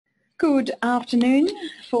Good afternoon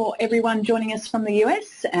for everyone joining us from the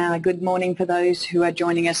US. Good morning for those who are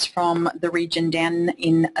joining us from the region down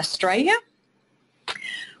in Australia.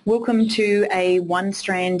 Welcome to a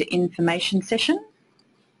OneStrand information session.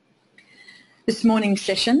 This morning's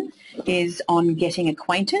session is on getting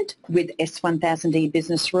acquainted with S1000D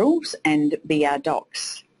Business Rules and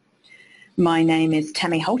BRDOCS. My name is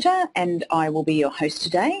Tammy Holter and I will be your host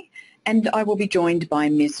today, and I will be joined by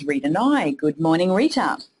Ms. Rita Nye. Good morning,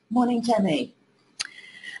 Rita. Morning, Tammy.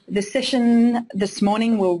 The session this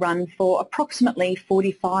morning will run for approximately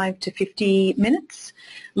 45 to 50 minutes,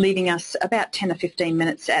 leaving us about 10 or 15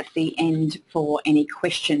 minutes at the end for any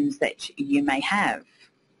questions that you may have.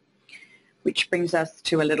 Which brings us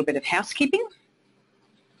to a little bit of housekeeping.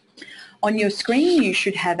 On your screen you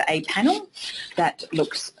should have a panel that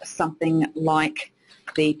looks something like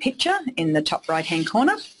the picture in the top right hand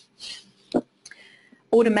corner.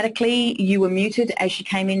 Automatically you were muted as you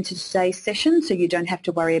came into today's session, so you don't have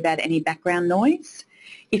to worry about any background noise.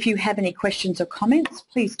 If you have any questions or comments,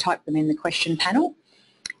 please type them in the question panel.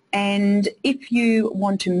 And if you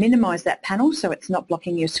want to minimise that panel so it's not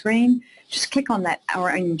blocking your screen, just click on that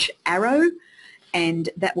orange arrow and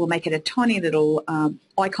that will make it a tiny little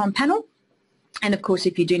icon panel. And of course,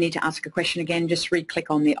 if you do need to ask a question again, just re-click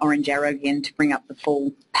on the orange arrow again to bring up the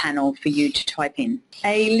full panel for you to type in.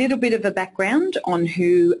 A little bit of a background on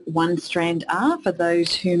who OneStrand are for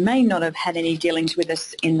those who may not have had any dealings with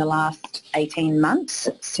us in the last 18 months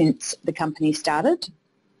since the company started.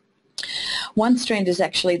 OneStrand is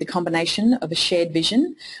actually the combination of a shared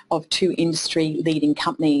vision of two industry-leading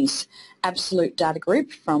companies, Absolute Data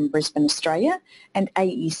Group from Brisbane, Australia, and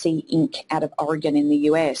AEC Inc. out of Oregon in the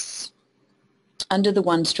US. Under the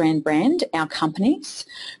OneStrand brand, our companies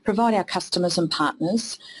provide our customers and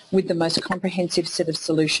partners with the most comprehensive set of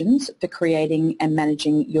solutions for creating and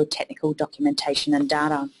managing your technical documentation and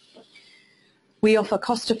data. We offer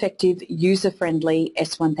cost-effective, user-friendly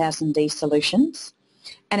S1000D solutions,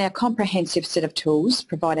 and our comprehensive set of tools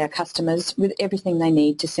provide our customers with everything they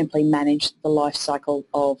need to simply manage the life cycle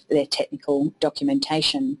of their technical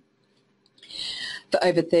documentation. For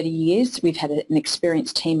over 30 years, we've had an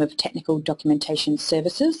experienced team of technical documentation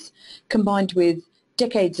services, combined with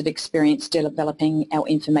decades of experience developing our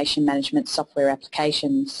information management software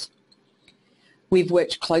applications. We've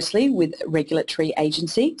worked closely with regulatory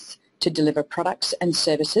agencies to deliver products and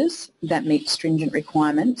services that meet stringent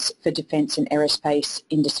requirements for defence and aerospace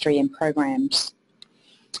industry and programs.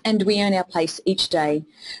 And we earn our place each day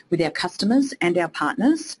with our customers and our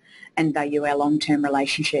partners and value our long-term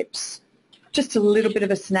relationships. Just a little bit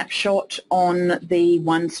of a snapshot on the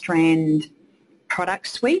OneStrand product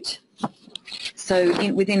suite. So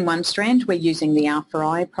within OneStrand we're using the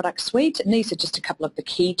R4I product suite, and these are just a couple of the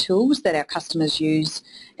key tools that our customers use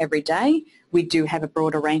every day. We do have a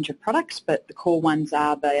broader range of products, but the core ones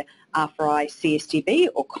are the R4I CSDB,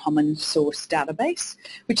 or Common Source Database,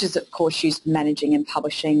 which is of course used for managing and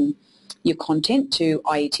publishing your content to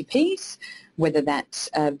IETPs, whether that's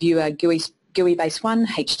viewer GUI-based one,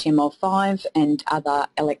 HTML5 and other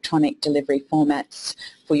electronic delivery formats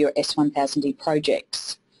for your S1000D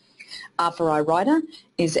projects. R4I Writer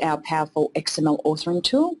is our powerful XML authoring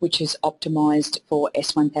tool which is optimised for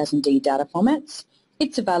S1000D data formats.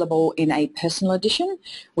 It's available in a personal edition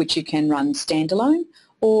which you can run standalone,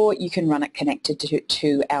 or you can run it connected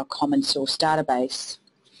to our common source database.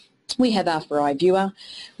 We have R4I Viewer,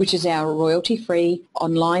 which is our royalty-free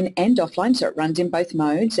online and offline, so it runs in both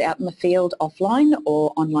modes, out in the field offline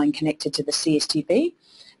or online connected to the CSDB,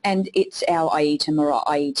 and it's our IETM or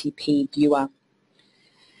IETP viewer.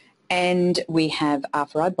 And we have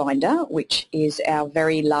R4I Binder, which is our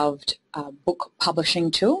very loved book publishing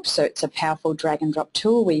tool. So it's a powerful drag and drop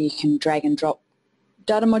tool where you can drag and drop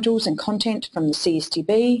data modules and content from the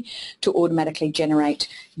CSDB to automatically generate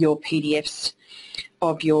your PDFs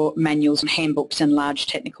of your manuals and handbooks and large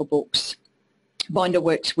technical books. Binder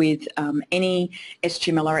works with any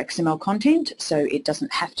HTML or XML content, so it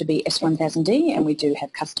doesn't have to be S1000D, and we do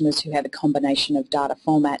have customers who have a combination of data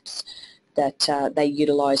formats that they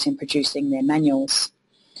utilise in producing their manuals.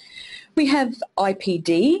 We have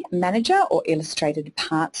IPD Manager, or Illustrated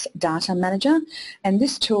Parts Data Manager, and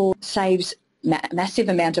this tool saves massive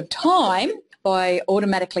amount of time by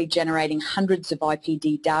automatically generating hundreds of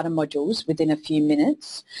IPD data modules within a few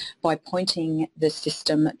minutes by pointing the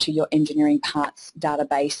system to your engineering parts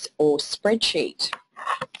database or spreadsheet.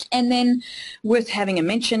 And then worth having a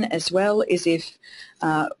mention as well is if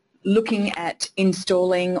looking at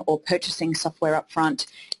installing or purchasing software upfront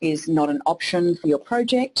is not an option for your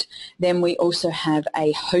project, then we also have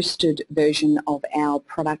a hosted version of our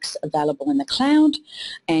products available in the cloud,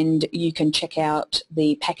 and you can check out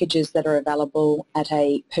the packages that are available at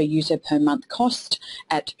a per user per month cost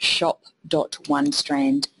at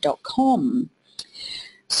shop.onestrand.com.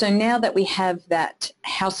 So now that we have that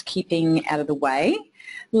housekeeping out of the way,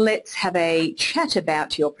 let's have a chat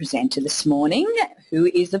about your presenter this morning, who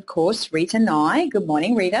is, of course, Rita Nye. Good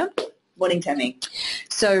morning, Rita. Morning, Tammy.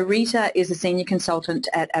 So Rita is a senior consultant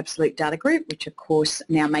at Absolute Data Group, which, of course,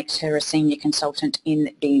 now makes her a senior consultant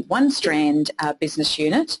in the OneStrand business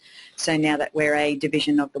unit. So now that we're a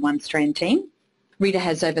division of the OneStrand team. Rita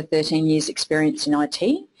has over 13 years' experience in IT,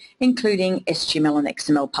 including HTML and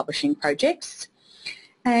XML publishing projects.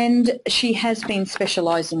 And she has been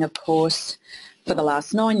specialising, of course, for the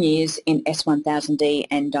last 9 years in S1000D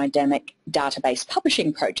and dynamic database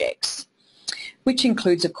publishing projects, which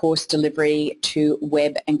includes, of course, delivery to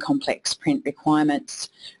web and complex print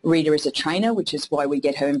requirements. Rita is a trainer, which is why we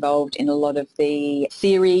get her involved in a lot of the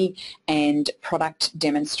theory and product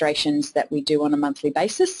demonstrations that we do on a monthly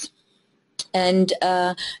basis. And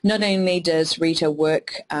not only does Rita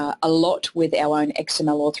work a lot with our own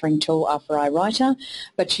XML authoring tool, R4I Writer,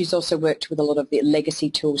 but she's also worked with a lot of the legacy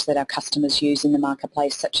tools that our customers use in the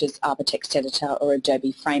marketplace, such as Arbor Text Editor or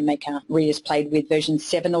Adobe FrameMaker. Rita's played with version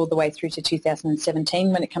 7 all the way through to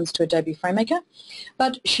 2017 when it comes to Adobe FrameMaker,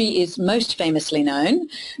 but she is most famously known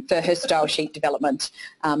for her style sheet development,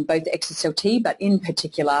 both XSLT, but in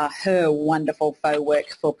particular her wonderful faux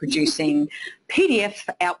work for producing PDF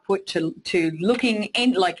output to looking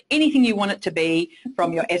like anything you want it to be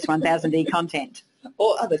from your S1000D content.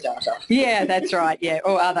 Or other data. Yeah, that's right, yeah,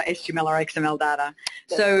 or other HTML or XML data.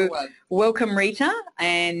 So welcome, Rita,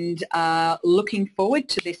 and looking forward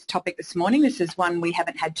to this topic this morning. This is one we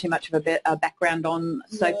haven't had too much of a background on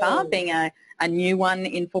so far, being a new one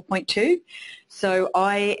in 4.2. So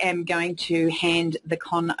I am going to hand the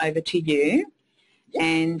con over to you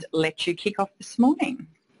and let you kick off this morning.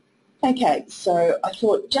 Okay, so I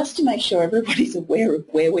thought just to make sure everybody's aware of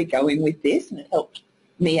where we're going with this, and it helped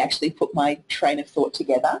me actually put my train of thought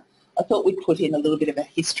together, I thought we'd put in a little bit of a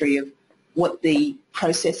history of what the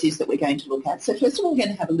process is that we're going to look at. So first of all, we're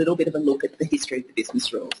going to have a little bit of a look at the history of the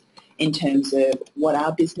business rules in terms of what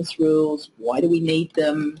are business rules, why do we need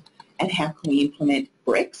them, and how can we implement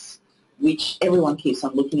BREX, which everyone keeps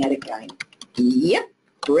on looking at it going, yep,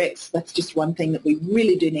 BREX, that's just one thing that we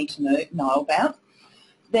really do need to know about.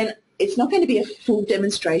 Then it's not going to be a full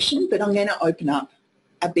demonstration, but I'm going to open up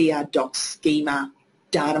a BRDOCS schema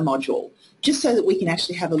data module just so that we can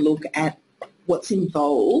actually have a look at what's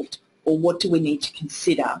involved or what do we need to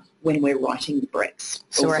consider when we're writing the BREX.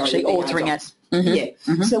 So we're actually authoring it. Mm-hmm. Yeah.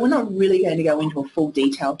 Mm-hmm. So we're not really going to go into a full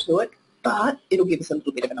detail to it, but it'll give us a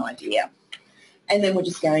little bit of an idea. And then we're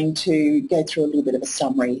just going to go through a little bit of a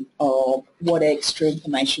summary of what extra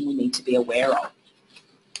information we need to be aware of.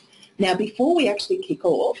 Now, before we actually kick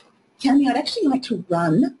off, Tammy, I'd actually like to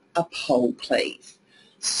run a poll, please.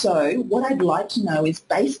 So what I'd like to know is,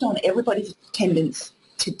 based on everybody's attendance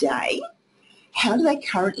today, how do they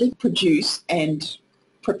currently produce and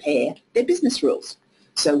prepare their business rules?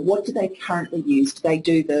 So what do they currently use? Do they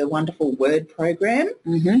do the wonderful Word program?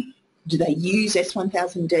 Mm-hmm. Do they use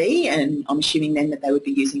S1000D? And I'm assuming then that they would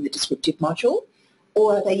be using the descriptive module.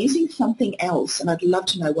 Or are they using something else? And I'd love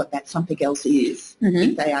to know what that something else is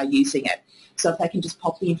if they are using it. So if they can just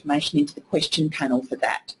pop the information into the question panel for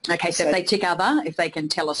that. Okay, so if they tick other, if they can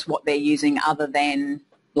tell us what they're using other than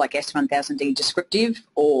like S1000D descriptive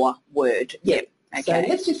or Word. Yep. Okay. So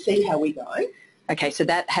let's just see how we go. Okay, so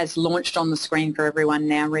that has launched on the screen for everyone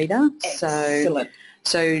now, Rita. Excellent.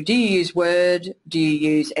 So do you use Word? Do you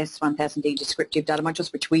use S1000D descriptive data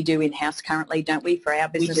modules, which we do in-house currently, don't we, for our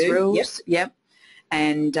business rules? Yep.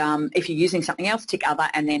 And if you're using something else, tick other,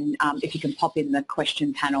 and then if you can pop in the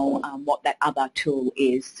question panel what that other tool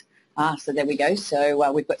is. So there we go. So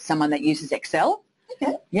we've got someone that uses Excel.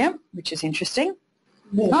 Okay. Yeah, which is interesting.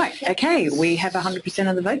 Right, okay, we have 100%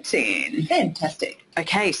 of the votes in. Fantastic.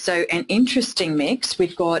 Okay, so an interesting mix.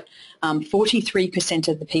 We've got 43%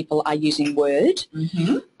 of the people are using Word,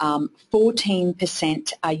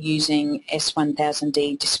 14% are using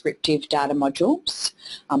S1000D descriptive data modules,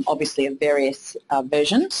 obviously of various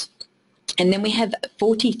versions, and then we have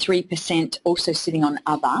 43% also sitting on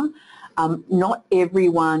other. Not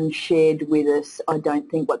everyone shared with us, I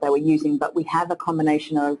don't think, what they were using, but we have a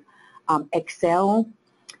combination of Excel.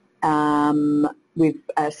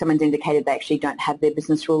 Someone's indicated they actually don't have their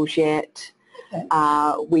business rules yet.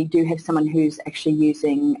 Okay. We do have someone who's actually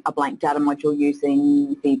using a blank data module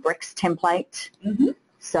using the BREX template.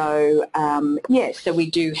 So, so we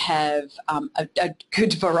do have a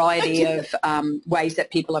good variety of ways that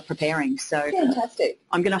people are preparing. So fantastic.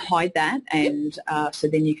 I'm going to hide that, and so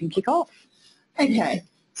then you can kick off. Okay.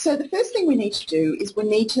 So the first thing we need to do is we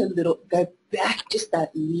need to go back just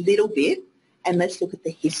that little bit, and let's look at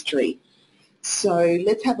the history. So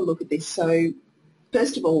let's have a look at this. So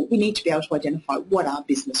first of all, we need to be able to identify what are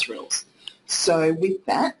business rules. So with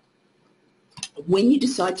that, when you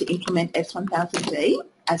decide to implement S1000D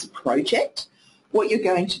as a project, what you're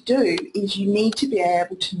going to do is you need to be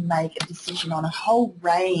able to make a decision on a whole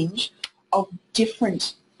range of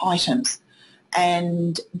different items,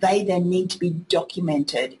 and they then need to be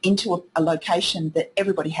documented into a location that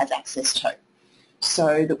everybody has access to,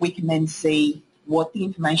 so that we can then see what the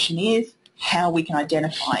information is, how we can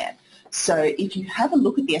identify it. So if you have a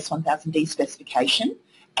look at the S1000D specification,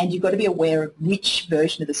 and you've got to be aware of which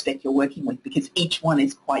version of the spec you're working with, because each one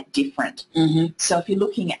is quite different. So if you're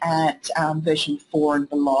looking at version 4 and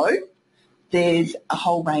below, there's a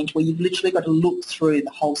whole range where you've literally got to look through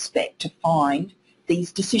the whole spec to find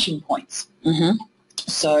these decision points.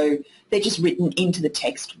 So they're just written into the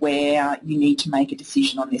text where you need to make a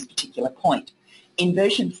decision on this particular point. In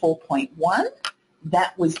version 4.1,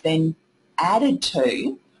 that was then added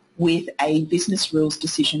to with a business rules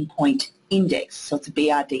decision point index. So it's a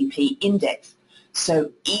BRDP index.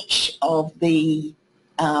 So each of the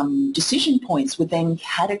decision points were then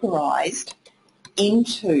categorised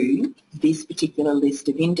into this particular list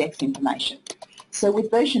of index information. So with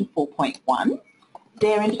version 4.1,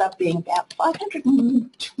 there ended up being about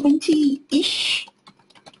 520-ish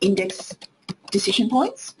index decision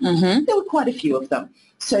points. There were quite a few of them.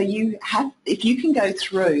 So if you can go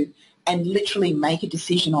through and literally make a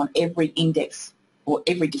decision on every index or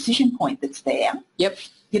every decision point that's there,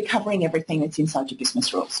 you're covering everything that's inside your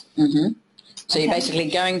business rules. So you're basically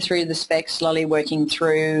going through the specs, slowly working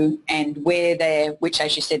through, and where they're, which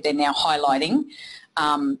as you said, they're now highlighting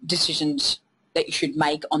decisions that you should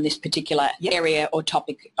make on this particular area or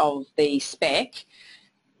topic of the spec.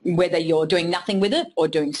 Whether you're doing nothing with it or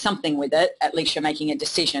doing something with it, at least you're making a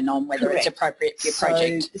decision on whether it's appropriate for your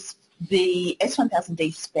project. So the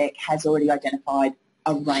S1000D spec has already identified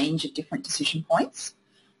a range of different decision points.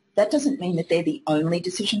 That doesn't mean that they're the only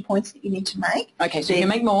decision points that you need to make. Okay, so you can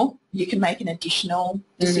make more. You can make an additional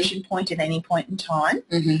decision point at any point in time.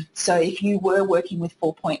 So if you were working with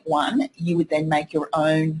 4.1, you would then make your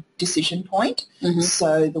own decision point.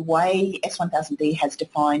 So the way S1000D has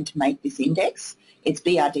defined to make this index, it's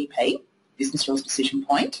BRDP, Business Rules Decision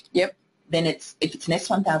Point. Then if it's an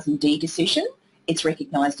S1000D decision, it's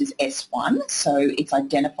recognised as S1, so it's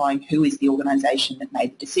identifying who is the organisation that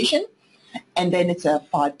made the decision, and then it's a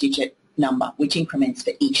 5-digit number which increments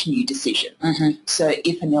for each new decision. So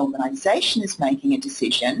if an organisation is making a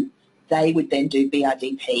decision, they would then do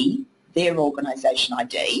BRDP, their organisation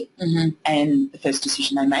ID, and the first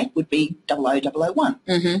decision they make would be 00001.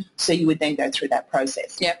 So you would then go through that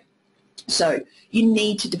process. So you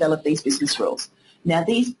need to develop these business rules. Now,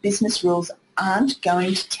 these business rules aren't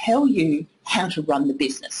going to tell you how to run the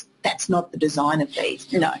business. That's not the design of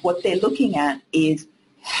these. No. What they're looking at is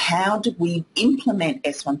how do we implement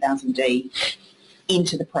S1000D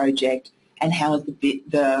into the project, and how is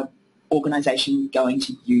the organisation going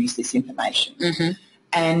to use this information.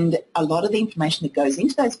 And a lot of the information that goes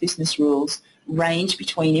into those business rules range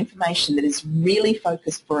between information that is really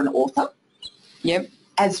focused for an author,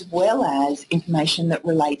 as well as information that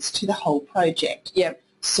relates to the whole project.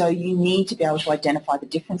 So you need to be able to identify the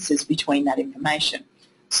differences between that information.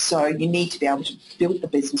 So you need to be able to build the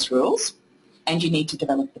business rules, and you need to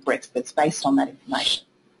develop the BREX that's based on that information.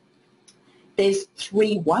 There's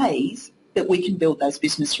 3 ways that we can build those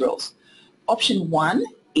business rules. Option 1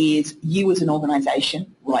 is you as an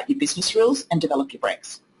organisation write your business rules and develop your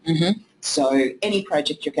BREX. So any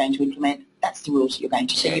project you're going to implement, that's the rules you're going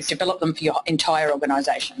to use. So you develop them for your entire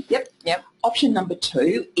organisation. Option number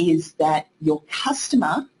 2 is that your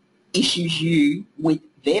customer issues you with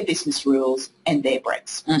their business rules and their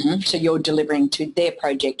BREX. So you're delivering to their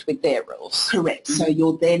project with their rules. Correct. So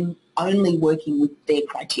you're then only working with their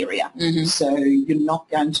criteria. So you're not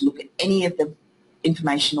going to look at any of the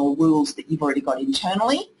information or rules that you've already got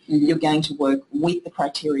internally. You're going to work with the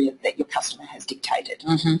criteria that your customer has dictated.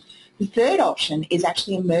 The third option is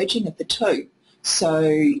actually a merging of the two. So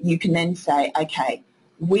you can then say, okay,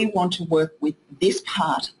 we want to work with this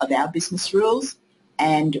part of our business rules,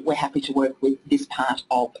 and we're happy to work with this part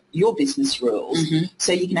of your business rules.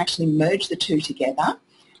 So you can actually merge the two together,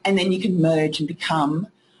 and then you can merge and become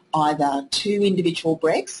either 2 individual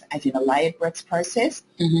BREX, as in a layered BREX process,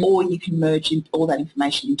 or you can merge all that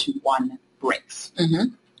information into one BREX.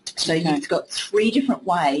 So you've got 3 different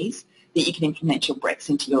ways that you can implement your BREX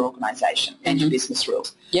into your organisation and your business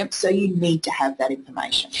rules. Yep. So you need to have that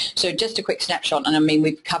information. So just a quick snapshot, and I mean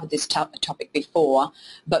we've covered this topic before,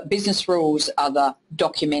 but business rules are the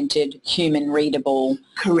documented, human-readable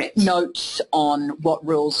notes on what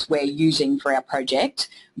rules we're using for our project,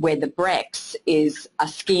 where the BREX is a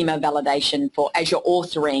schema validation for, as you're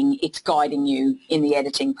authoring, it's guiding you in the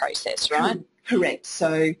editing process, right? Correct.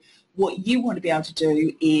 So what you want to be able to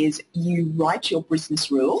do is you write your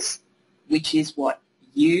business rules, which is what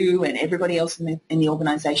you and everybody else in the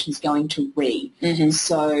organisation is going to read.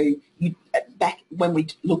 So back when we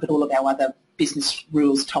look at all of our other business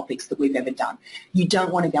rules topics that we've ever done, you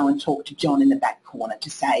don't want to go and talk to John in the back corner to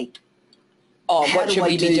say, oh, what should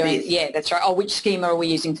we be doing? This? Yeah, that's right. Oh, which schema are we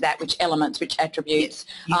using for that? Which elements, which attributes?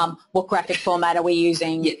 What graphic format are we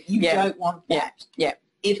using? You don't want that. Yeah.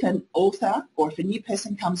 If an author or if a new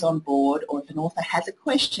person comes on board or if an author has a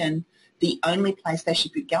question, the only place they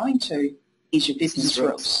should be going to is your business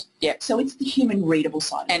rules. Yeah. So it's the human readable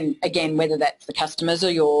side. And again, whether that's the customers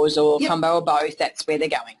or yours or combo or both, that's where they're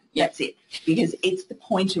going. That's it. Because it's the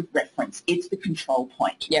point of reference. It's the control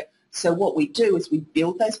point. Yep. So what we do is we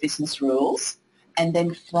build those business rules, and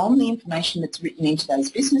then from the information that's written into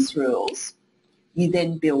those business rules, you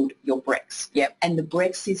then build your BREX. Yep. And the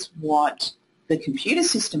BREX is what the computer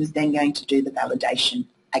system is then going to do the validation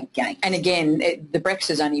against. And again, the BREX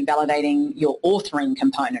is only validating your authoring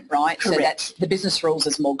component, right? Correct. So that's the business rules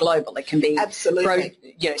is more global. It can be absolutely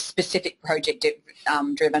specific project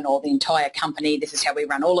driven or the entire company. This is how we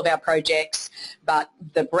run all of our projects. But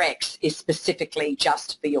the BREX is specifically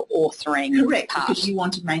just for your authoring part. Because you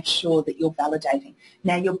want to make sure that you're validating.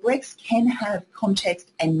 Now, your BREX can have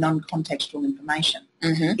context and non-contextual information.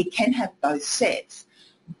 It can have both sets.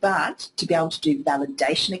 But to be able to do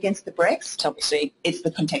validation against the BREX, obviously, it's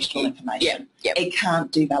the contextual information. Yeah. It can't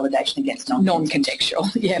do validation against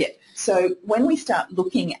non-contextual. Yeah. So when we start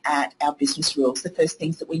looking at our business rules, the first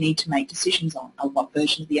things that we need to make decisions on are what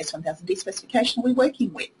version of the S1000D specification are we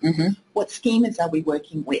working with? What schemas are we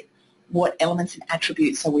working with? What elements and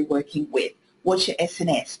attributes are we working with? What's your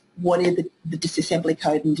SNS? What are the disassembly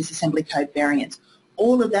code and disassembly code variants?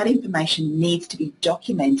 All of that information needs to be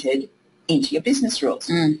documented into your business rules.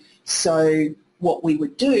 So what we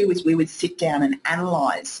would do is we would sit down and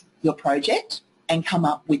analyse your project and come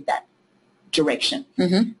up with that direction.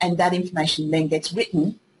 And that information then gets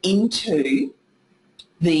written into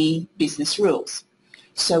the business rules.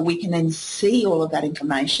 So we can then see all of that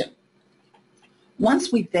information.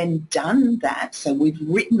 Once we've then done that, so we've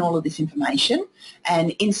written all of this information,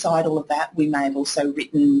 and inside all of that we may have also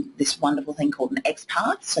written this wonderful thing called an X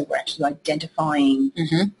path, so we're actually identifying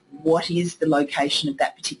what is the location of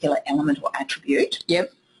that particular element or attribute.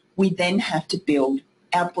 We then have to build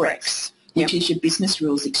our BREX, which is your business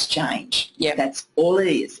rules exchange. That's all it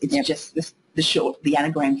is. It's just the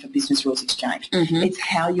anagram for business rules exchange. It's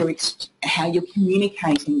how you're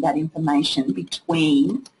communicating that information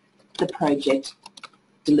between the project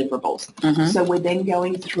deliverables. So we're then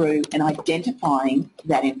going through and identifying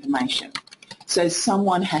that information. So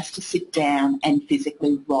someone has to sit down and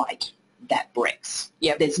physically write that BREX.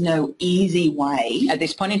 There's no easy way at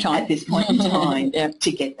this point in time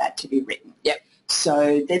to get that to be written.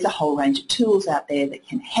 So there's a whole range of tools out there that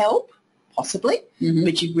can help, possibly,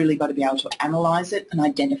 but you've really got to be able to analyse it and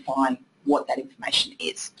identify what that information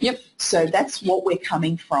is. So that's what we're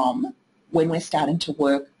coming from when we're starting to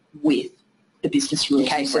work with the business rules.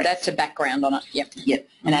 Okay, so that's a background on it.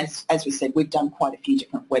 And as we said, we've done quite a few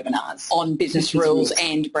different webinars on business rules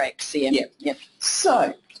and BREX.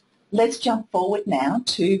 So let's jump forward now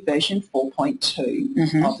to version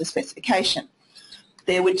 4.2 of the specification.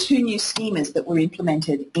 There were 2 new schemas that were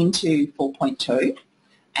implemented into 4.2,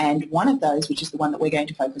 and one of those, which is the one that we're going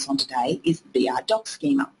to focus on today, is the BRDOCS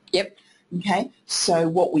schema. Okay, so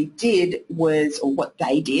what we did was, or what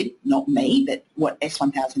they did, not me, but what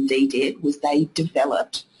S1000D did, was they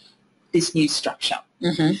developed this new structure.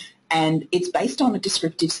 And it's based on a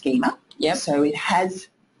descriptive schema. So it has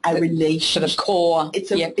a relationship. Sort of core.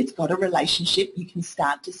 It's got a relationship. You can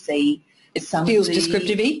start to see some feels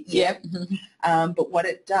descriptive-y. But what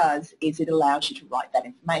it does is it allows you to write that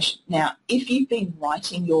information. Now, if you've been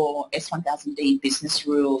writing your S1000D business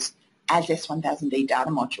rules as S1000D data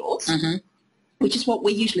modules, which is what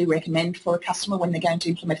we usually recommend for a customer when they're going to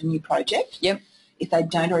implement a new project. If they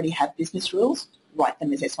don't already have business rules, write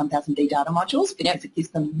them as S1000D data modules because it gives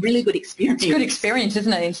them really good experience. It's good experience,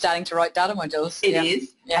 isn't it, in starting to write data modules? It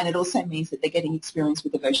is, and it also means that they're getting experience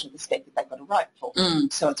with the version of the spec that they've got to write for.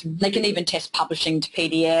 So it's really, they can even test publishing to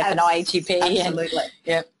PDF and IETP.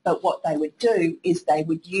 Absolutely. But what they would do is they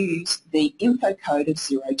would use the info code of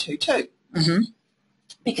 022.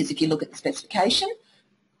 Because if you look at the specification,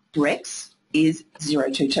 BREX is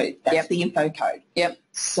 022. That's the info code.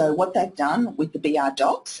 So what they've done with the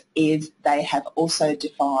BRDOCS is they have also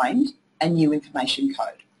defined a new information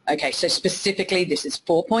code. Okay, so specifically this is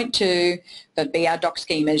 4.2, the BRDOCS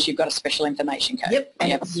schemas, you've got a special information code.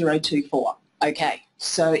 And it's 024. Okay.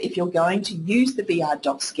 So if you're going to use the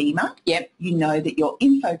BRDOCS schema, you know that your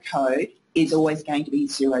info code is always going to be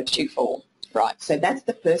 024. Right. So that's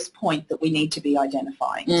the first point that we need to be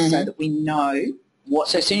identifying so that we know what.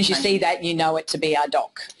 So as soon as you see that, you know it to be our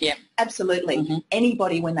doc. Absolutely.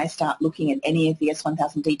 Anybody, when they start looking at any of the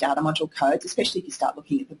S1000D data module codes, especially if you start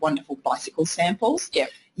looking at the wonderful bicycle samples,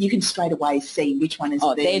 you can straight away see which one is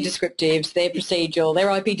their descriptives, their procedural, their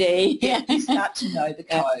IPD. You start to know the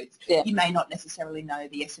codes. You may not necessarily know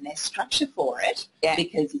the SNS structure for it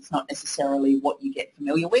because it's not necessarily what you get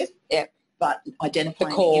familiar with. But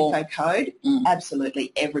identifying the info code,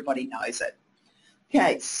 absolutely everybody knows it.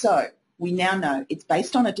 Okay, so we now know it's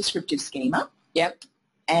based on a descriptive schema.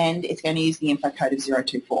 And it's going to use the info code of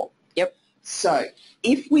 024. So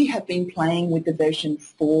if we have been playing with the version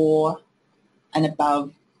 4 and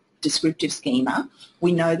above descriptive schema,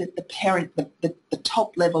 we know that the parent, the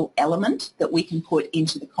top level element that we can put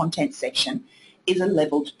into the content section is a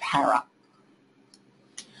leveled para.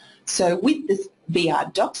 So with this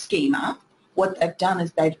BRDOCS schema, what they've done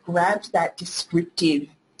is they've grabbed that descriptive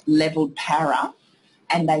leveled para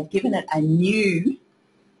and they've given it a new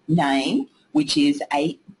name, which is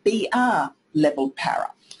a BR leveled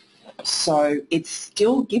para. So it's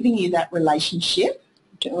still giving you that relationship.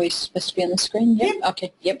 Are we supposed to be on the screen?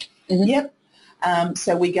 Okay.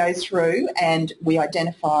 So we go through and we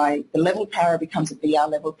identify the leveled para becomes a BR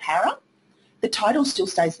leveled para. The title still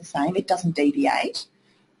stays the same. It doesn't deviate.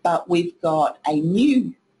 But we've got a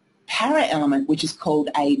new para element which is called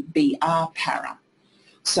a BR para.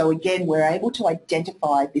 So again, we're able to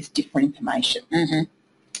identify this different information.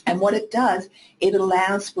 And what it does, it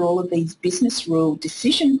allows for all of these business rule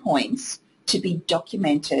decision points to be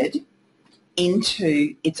documented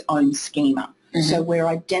into its own schema. So we're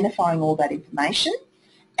identifying all that information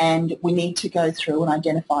and we need to go through and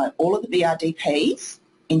identify all of the BRDPs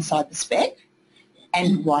inside the spec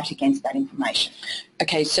and write against that information.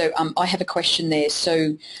 Okay, so I have a question there.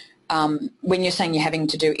 So when you're saying you're having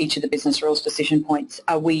to do each of the business rules decision points,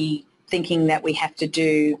 are we thinking that we have to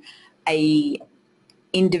do a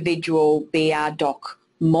individual BRDOC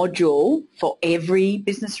module for every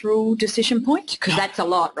business rule decision point? Because that's a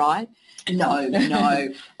lot, right? No,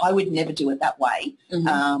 I would never do it that way.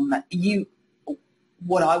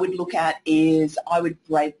 What I would look at is I would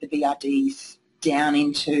break the BRDs down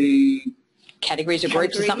into categories or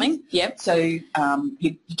groups or something. So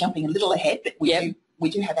you're jumping a little ahead, but we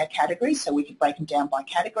do have our categories, so we could break them down by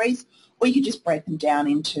categories, or you could just break them down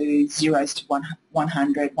into 0s to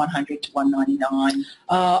 100, 100 to 199.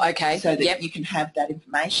 Oh, okay. So that you can have that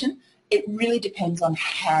information. It really depends on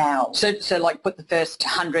how. So like put the first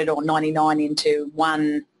 100 or 99 into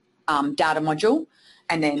one data module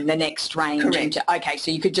and then the next range into, okay,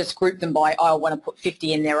 so you could just group them by, I want to put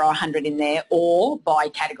 50 in there or 100 in there, or by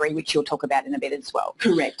category, which you'll talk about in a bit as well.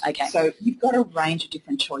 Correct. Okay. So you've got a range of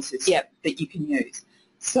different choices that you can use.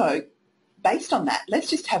 So based on that, let's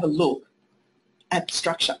just have a look at the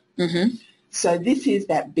structure. So this is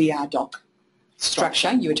that BRDOC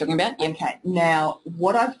structure you were talking about. Okay. Now,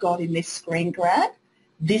 what I've got in this screen grab,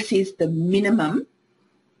 this is the minimum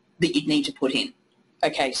that you'd need to put in.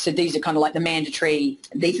 Okay, so these are kind of like the mandatory.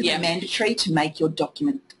 These are the mandatory to make your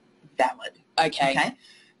document valid. Okay.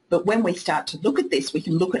 But when we start to look at this, we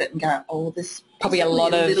can look at it and go, oh, there's probably a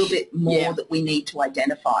little bit more that we need to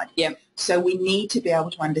identify. So we need to be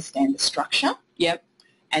able to understand the structure.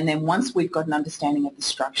 And then once we've got an understanding of the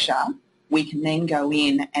structure, we can then go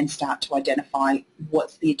in and start to identify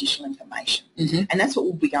what's the additional information. And that's what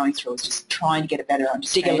we'll be going through, is just trying to get a better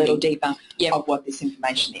understanding dig a little deeper of what this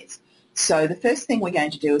information is. So the first thing we're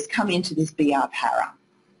going to do is come into this BR para.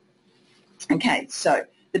 Okay, so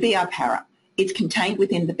the BR para, it's contained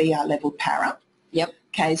within the BR level para.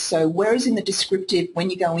 Okay, so whereas in the descriptive, when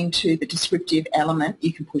you go into the descriptive element,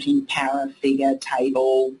 you can put in para, figure,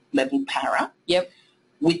 table, level para.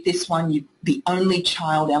 With this one, the only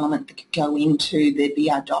child element that could go into the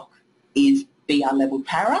BRDOC is BR level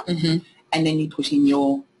para, and then you put in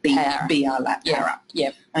your BR para.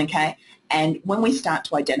 Okay, And when we start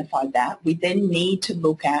to identify that, we then need to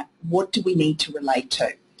look at what do we need to relate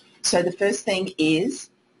to. So the first thing is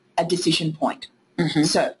a decision point.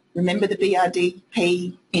 So remember the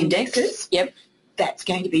BRDP indexes? Yep. That's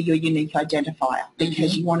going to be your unique identifier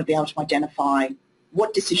because you want to be able to identify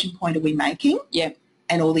what decision point are we making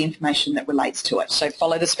and all the information that relates to it. So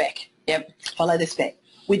follow the spec. Yep. Follow the spec.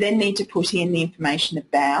 We then need to put in the information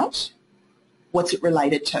about what's it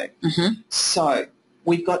related to. So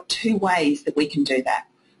we've got two ways that we can do that.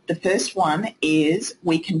 The first one is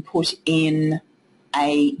we can put in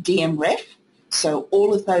a DM ref. So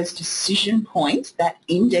all of those decision points, that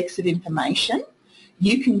index of information,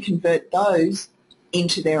 you can convert those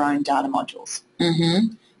into their own data modules.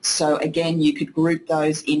 So again, you could group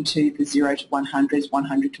those into the 0 to 100s,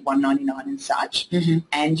 100 to 199 and such,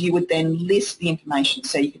 and you would then list the information.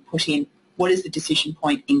 So you could put in what is the decision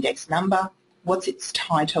point index number, what's its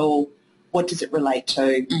title, what does it relate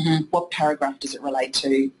to, what paragraph does it relate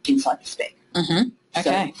to inside the spec.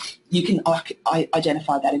 Okay. So you can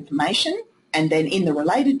identify that information, and then in the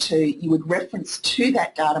related to, you would reference to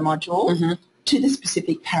that data module to the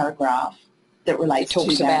specific paragraph that relates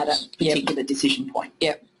to that particular decision point.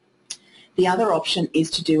 The other option is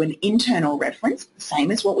to do an internal reference,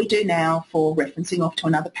 same as what we do now for referencing off to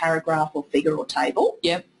another paragraph or figure or table.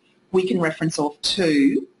 We can reference off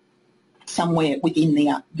to somewhere within the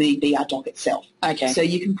BRDOC itself. Okay. So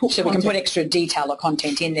you can put we can put extra detail or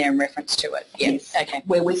content in there in reference to it. Yes. Okay.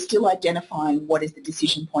 Where we're still identifying what is the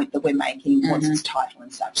decision point that we're making, what's its title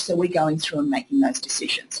and such. So we're going through and making those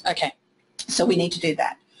decisions. Okay. So we need to do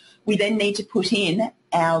that. We then need to put in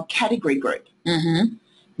our category group.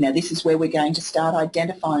 Now this is where we're going to start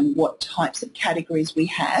identifying what types of categories we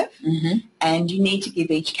have, and you need to give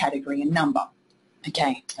each category a number.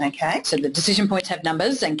 Okay. Okay. So the decision points have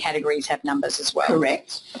numbers and categories have numbers as well.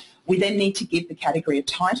 Correct. We then need to give the category a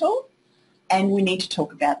title, and we need to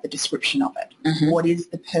talk about the description of it. What is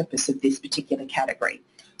the purpose of this particular category?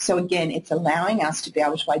 So again, it's allowing us to be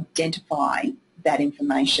able to identify that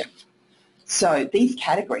information. So these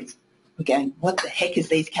categories, again, what the heck is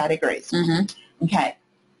these categories? Okay.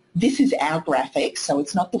 This is our graphic, so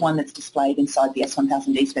it's not the one that's displayed inside the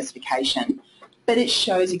S1000D specification, but it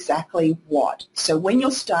shows exactly what. So when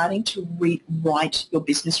you're starting to write your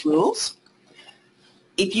business rules,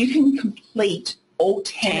 if you can complete all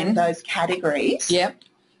 10 of those categories,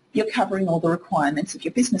 you're covering all the requirements of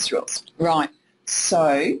your business rules. Right.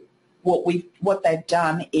 So what they've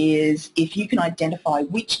done is if you can identify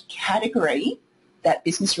which category that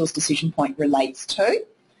business rules decision point relates to,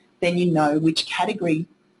 then you know which category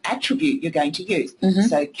attribute you're going to use.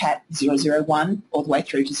 So CAT 001 all the way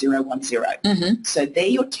through to 010. So they're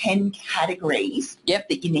your 10 categories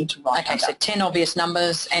that you need to write under. So 10 obvious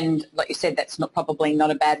numbers, and like you said, that's probably not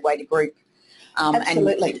a bad way to group.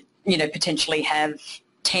 Absolutely. And, potentially have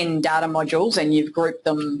 10 data modules and you've grouped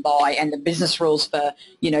them by, and the business rules for,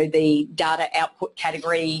 the data output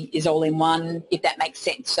category is all in one, if that makes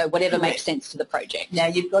sense. So whatever makes sense to the project. Now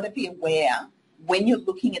you've got to be aware, when you're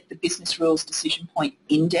looking at the business rules decision point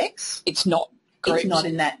index, it's not grouped. It's not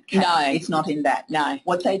in that. No. It's not in that. No.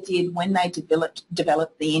 What they did when they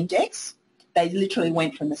developed the index, they literally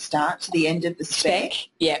went from the start to the end of the spec.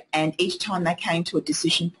 And each time they came to a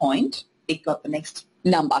decision point, it got the next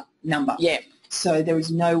number. So there is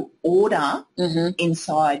no order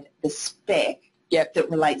inside the spec that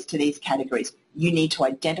relates to these categories. You need to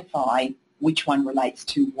identify which one relates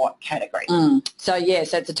to what category. So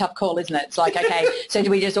it's a tough call, isn't it? It's like, okay, so do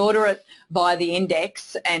we just order it by the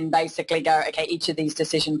index and basically go, okay, each of these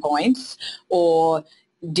decision points, or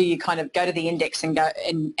do you kind of go to the index and go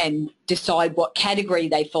and decide what category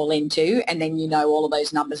they fall into, and then all of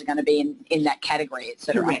those numbers are going to be in that category,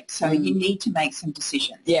 etc. Correct. So you need to make some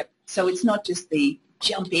decisions. So it's not just the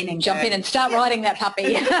jump in and start writing that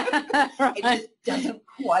puppy. It just doesn't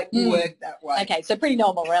quite work that way. Okay, so pretty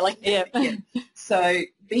normal, really. So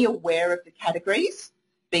be aware of the categories,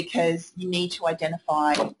 because you need to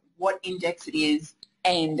identify what index it is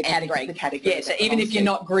and the category. So even if you're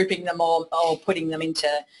not grouping them or putting them into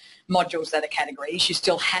modules that are categories, you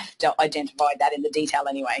still have to identify that in the detail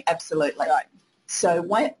anyway. Absolutely. Right. So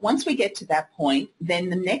once we get to that point, then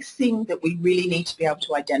the next thing that we really need to be able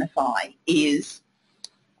to identify is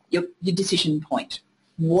your decision point.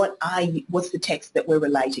 What's the text that we're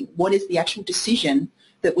relating? What is the actual decision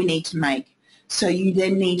that we need to make? So you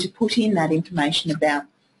then need to put in that information about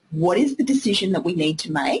what is the decision that we need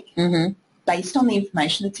to make based on the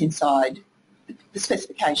information that's inside the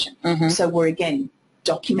specification. So we're, again,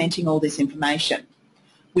 documenting all this information,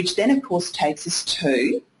 which then, of course, takes us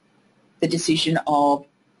to the decision of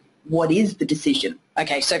what is the decision.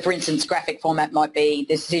 Okay, so for instance, graphic format might be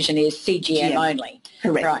the decision is CGM only.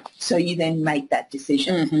 Correct. Right. So you then make that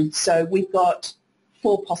decision. So we've got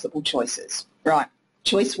 4 possible choices. Right.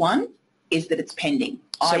 Choice 1 is that it's pending.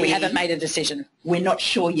 So we haven't made a decision. We're not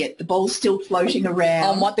sure yet. The ball's still floating around.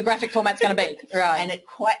 On what the graphic format's going to be. Right. And it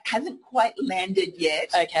hasn't quite landed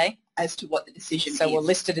yet as to what the decision is. So we'll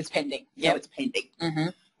list it as pending. So it's pending.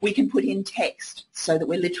 We can put in text so that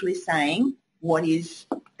we're literally saying what is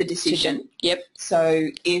the decision. Yep. So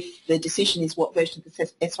if the decision is what version of the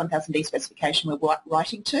S1000D specification we're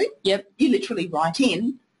writing to, you literally write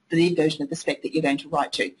in the version of the spec that you're going to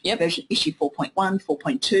write to. Version issue 4.1,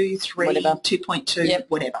 4.2, 3, whatever. 2.2,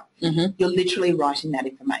 whatever. You're literally writing that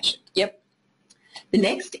information. The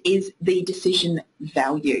next is the decision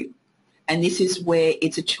value. And this is where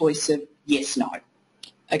it's a choice of yes, no.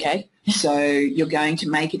 Okay. So you're going to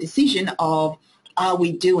make a decision of, are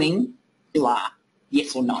we doing blah,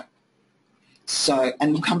 yes or no? So,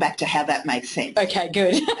 and we'll come back to how that makes sense. Okay,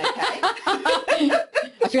 good. Okay.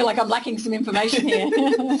 I feel like I'm lacking some information here.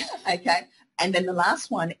 Okay. And then the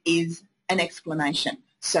last one is an explanation.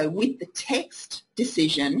 So with the text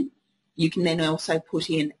decision, you can then also put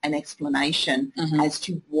in an explanation as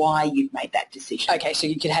to why you've made that decision. Okay, so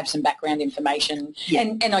you could have some background information.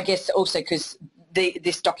 And I guess also because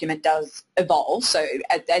this document does evolve, so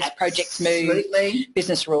as projects move,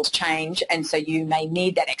 business rules change, and so you may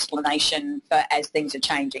need that explanation for as things are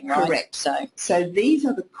changing, right? Correct. So these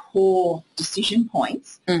are the core decision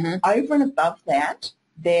points. Over and above that,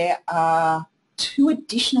 there are 2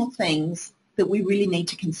 additional things that we really need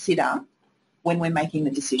to consider when we're making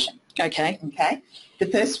the decision. Okay. Okay. The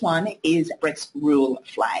first one is BREX rule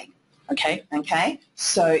flag. Okay. Okay.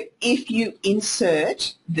 So if you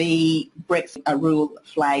insert the BREX rule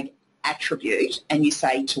flag attribute and you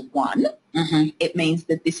say to 1, it means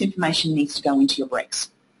that this information needs to go into your BREX.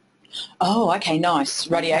 Oh, okay, nice.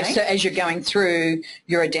 Rightio. Okay. So as you're going through,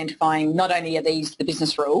 you're identifying not only are these the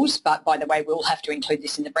business rules, but by the way, we'll have to include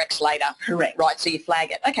this in the BREX later. Correct. Right, so you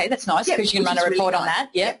flag it. Okay, that's nice because you can run a report on that.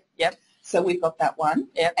 Yep. So we've got that one.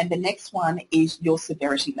 And the next one is your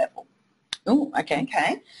severity level. Oh, okay.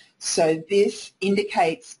 Okay. So this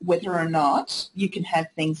indicates whether or not you can have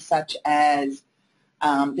things such as,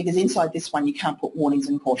 because inside this one you can't put warnings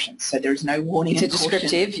and cautions. So there is no warning and caution.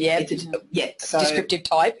 It's a descriptive, so descriptive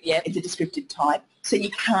type, It's a descriptive type. So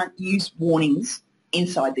you can't use warnings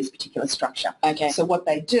inside this particular structure. Okay. So what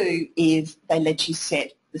they do is they let you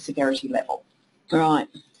set the severity level. Right.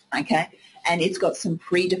 Okay. And it's got some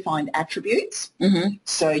predefined attributes.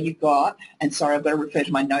 So you've got, and sorry, I've got to refer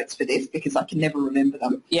to my notes for this because I can never remember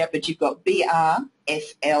them. But you've got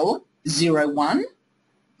BRSL 01,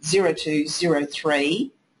 02,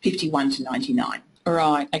 03, 51 to 99.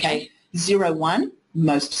 Right, okay. 01,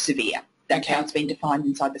 most severe. That's how it's been defined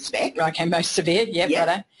inside the spec. Okay, most severe,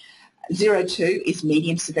 righto. 02 is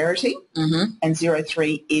medium severity and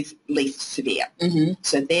 03 is least severe.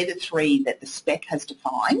 So they're the 3 that the spec has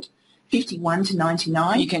defined. 51 to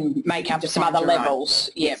 99. You can make up some other levels.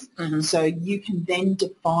 Yes. So you can then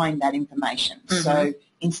define that information. So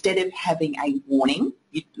instead of having a warning,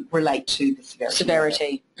 you relate to the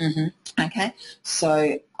severity. Okay.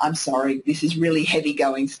 So I'm sorry, this is really heavy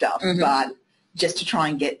going stuff, but just to try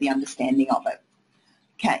and get the understanding of it.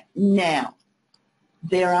 Okay. Now,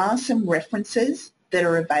 there are some references that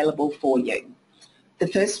are available for you. The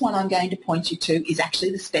first one I'm going to point you to is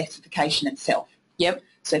actually the specification itself.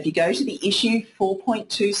 So if you go to the issue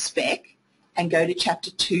 4.2 spec and go to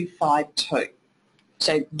chapter 252.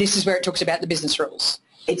 So this is where it talks about the business rules.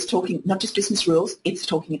 It's talking not just business rules, it's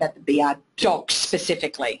talking about the BRDOCS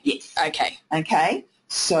specifically. Yes. Okay. Okay.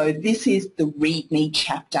 So this is the README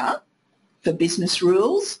chapter for business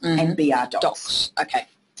rules and BRDOCS. Okay.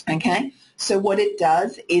 Okay. So what it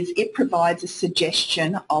does is it provides a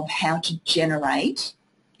suggestion of how to generate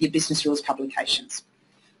your business rules publications.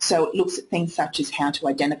 So it looks at things such as how to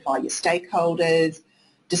identify your stakeholders,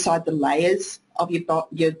 decide the layers of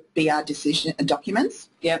your BR decision documents,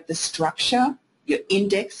 the structure, your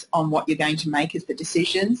index on what you're going to make as the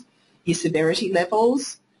decisions, your severity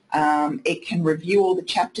levels. It can review all the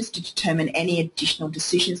chapters to determine any additional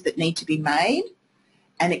decisions that need to be made,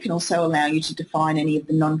 and it can also allow you to define any of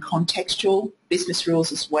the non-contextual business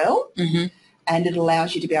rules as well. And it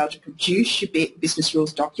allows you to be able to produce your business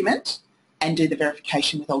rules document and do the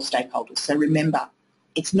verification with all stakeholders. So remember,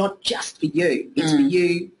 it's not just for you. It's for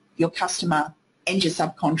you, your customer, and your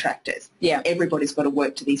subcontractors. Everybody's got to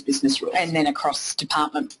work to these business rules. And then across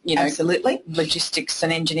department, Absolutely. Logistics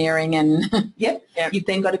and engineering and... You've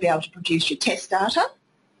then got to be able to produce your test data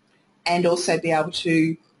and also be able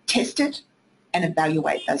to test it and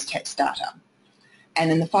evaluate those test data. And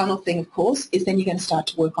then the final thing, of course, is then you're going to start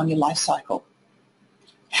to work on your life cycle.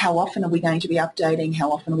 How often are we going to be updating? How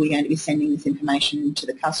often are we going to be sending this information to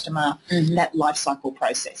the customer? That life cycle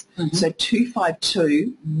process. So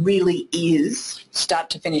 252 really is start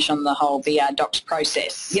to finish on the whole BRDOCS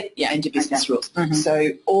process. Yep, yeah, and your business rules.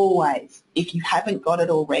 So always, if you haven't got it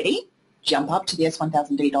already, jump up to the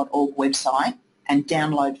s1000d.org website and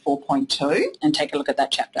download 4.2. And take a look at that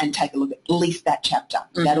chapter. And take a look at least that chapter.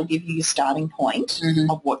 That'll give you your starting point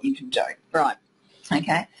of what you can do. Right.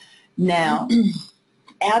 Okay. Now,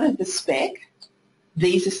 out of the spec,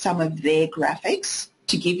 these are some of their graphics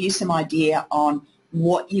to give you some idea on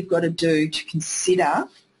what you've got to do to consider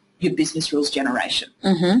your business rules generation.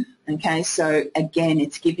 Okay, so again,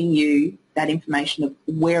 it's giving you that information of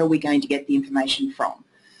where are we going to get the information from.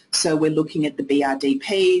 So we're looking at the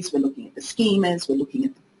BRDPs, we're looking at the schemas, we're looking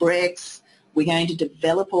at the BREX. We're going to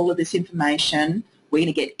develop all of this information. We're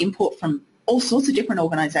going to get input from all sorts of different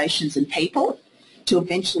organisations and people to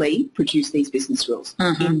eventually produce these business rules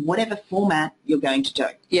in whatever format you're going to do.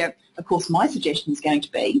 Yep. Of course, my suggestion is going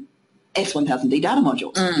to be S1000D data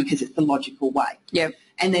modules because it's the logical way. Yep.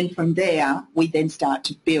 And then from there, we then start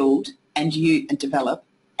to build and develop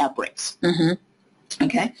our BREX.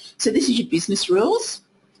 Okay, so this is your business rules,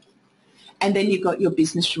 and then you've got your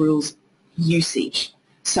business rules usage.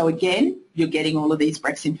 So again, you're getting all of these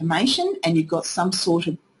BREX information, and you've got some sort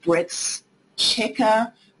of BREX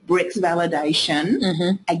checker, BREX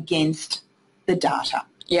validation against the data.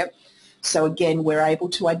 Yep. So again, we're able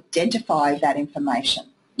to identify that information.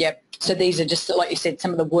 Yep. So these are just, like you said,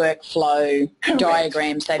 some of the workflow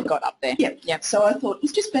diagrams they've got up there. Yep. Yep. So I thought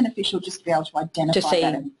it's just beneficial just to be able to identify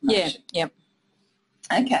that information. Yeah.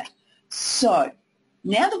 Yep. Okay. So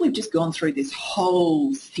now that we've just gone through this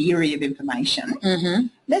whole theory of information,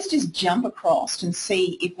 let's just jump across and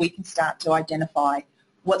see if we can start to identify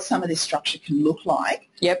what some of this structure can look like.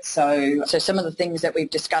 Yep. So some of the things that we've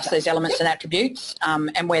discussed, those elements and attributes,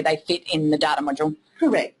 and where they fit in the data module.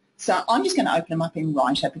 Correct. So I'm just going to open them up in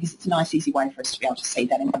Writer because it's a nice, easy way for us to be able to see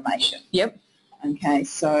that information. Yep. Okay,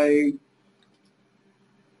 so,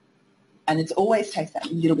 and it always takes that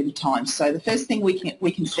little bit of time. So the first thing we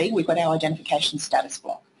can see, we've got our identification status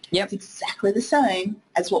block. Yep. It's exactly the same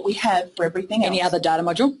as what we have for everything else. Any other data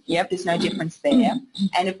module? Yep. There's no difference there.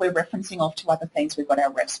 And if we're referencing off to other things, we've got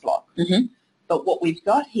our refs block. But what we've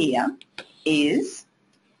got here is,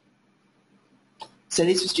 so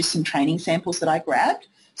this was just some training samples that I grabbed.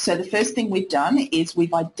 So the first thing we've done is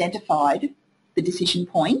we've identified the decision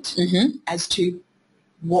point as to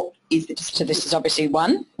what is the decision. So this is obviously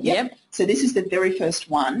one. Yep. So this is the very first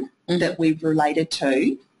one that we've related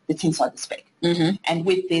to that's inside the spec. And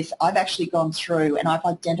with this, I've actually gone through and I've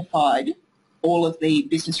identified all of the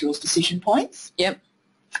business rules decision points. Yep.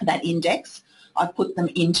 That index, I've put them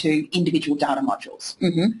into individual data modules.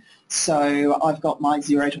 So I've got my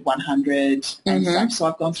 0 to 100 and such. So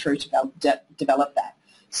I've gone through to develop that.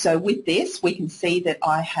 So with this, we can see that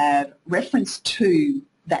I have reference to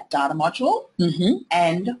that data module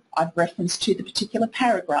and I've referenced to the particular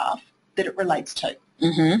paragraph that it relates to.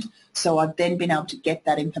 So I've then been able to get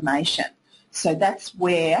that information. So that's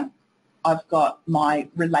where I've got my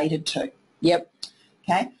related to. Yep.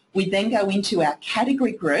 Okay. We then go into our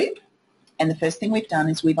category group, and the first thing we've done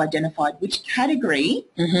is we've identified which category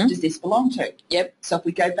does this belong to. Yep. So if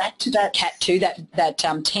we go back to that Cat 2, that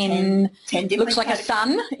 10 different looks like a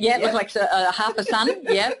sun. Yeah, it looks like a half a sun.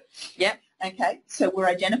 Yep. Yep. Okay. So we're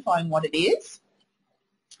identifying what it is.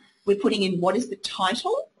 We're putting in what is the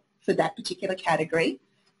title for that particular category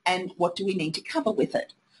and what do we need to cover with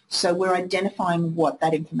it. So we're identifying what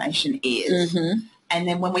that information is. And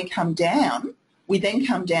then when we come down, we then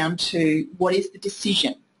come down to what is the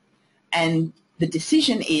decision. And the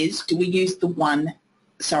decision is, do we use the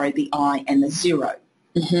I and the 0?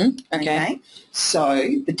 Okay.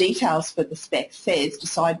 So the details for the spec says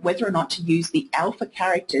decide whether or not to use the alpha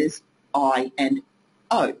characters I and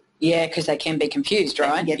O. Yeah, because they can be confused,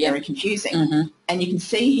 right? They can get very confusing. And you can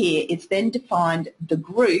see here it's then defined the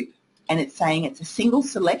group and it's saying it's a single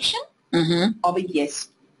selection of a yes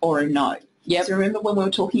or a no. Yep. So remember when we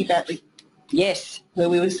were talking about the yes, where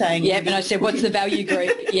we were saying and I said, what's the value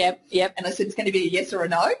group? Yep. And I said it's going to be a yes or a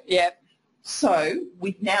no. Yep. So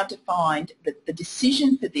we've now defined that the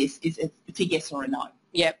decision for this is it's a yes or a no.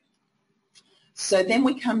 Yep. So then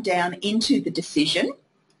we come down into the decision.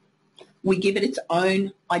 We give it its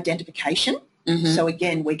own identification. So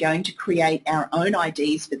again, we're going to create our own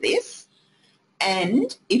IDs for this.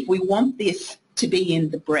 And if we want this to be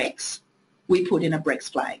in the BREX, we put in a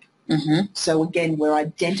BREX flag. So again, we're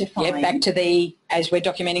identifying. Yeah, back to as we're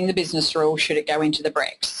documenting the business rule, should it go into the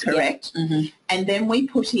BREX? Correct. And then we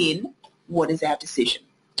put in what is our decision.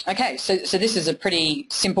 Okay, so this is a pretty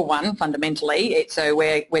simple one fundamentally. So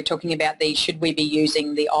we're talking about the should we be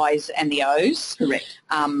using the I's and the O's. Correct.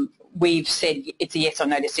 We've said it's a yes or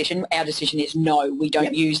no decision. Our decision is no, we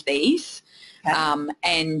don't use these. Okay.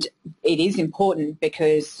 And it is important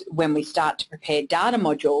because when we start to prepare data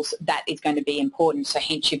modules, that is going to be important. So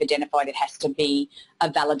hence you've identified it has to be a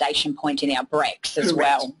validation point in our BREX as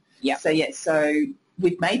well. Yeah. So yes, so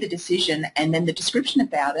we've made the decision, and then the description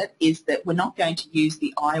about it is that we're not going to use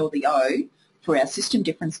the I or the O for our system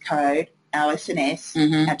difference code, our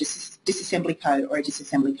SNS, our disassembly code, or a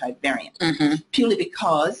disassembly code variant, purely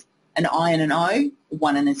because an I and an O, a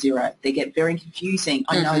 1 and a 0. They get very confusing.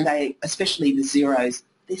 I know they, especially the zeros,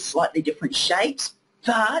 they're slightly different shapes,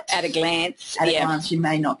 but at a glance, you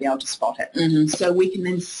may not be able to spot it. So we can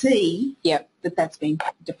then see that that's been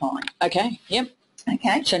defined. Okay,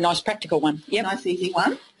 Okay. So nice practical one. Nice easy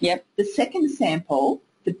one. Yep. The second sample,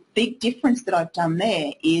 the big difference that I've done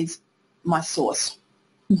there is my source.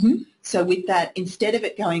 So with that, instead of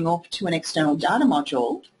it going off to an external data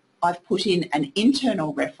module, I've put in an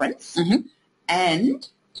internal reference, and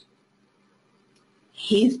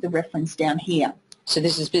here's the reference down here. So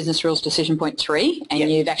this is Business Rules Decision Point 3, and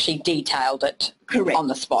you've actually detailed it on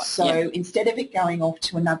the spot. So instead of it going off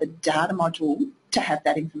to another data module to have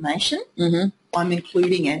that information, I'm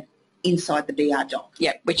including it inside the BRDOC.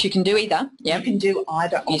 Yep, which you can do either. Yep. You can do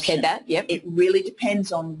either option. You said that, yep. It really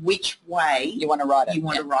depends on which way you want to write it. You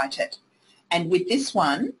want to write it. And with this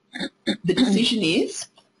one, the decision is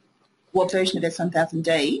what version of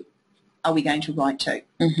S1000D are we going to write to?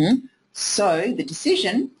 So the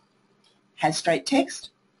decision has straight text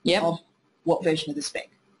of what version of the spec.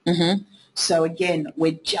 So again,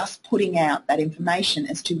 we're just putting out that information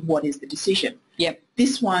as to what is the decision.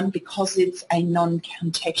 This one, because it's a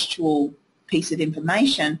non-contextual piece of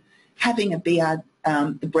information, having a the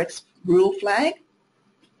BREX rule flag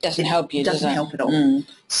doesn't help you, doesn't help at all.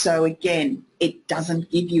 So again, it doesn't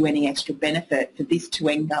give you any extra benefit for this to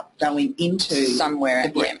end up going into somewhere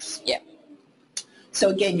the BREX. So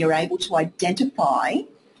again, you're able to identify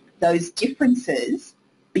those differences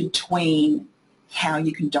between how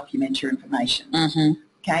you can document your information.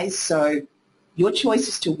 Okay, so your choice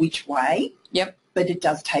as to which way, but it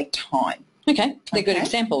does take time. Okay, they're good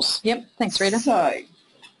examples. Thanks, Rita. So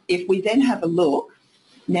if we then have a look,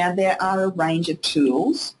 now there are a range of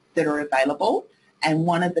tools that are available, and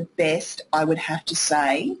one of the best I would have to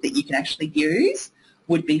say that you can actually use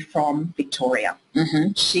would be from Victoria.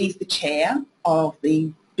 She's the chair of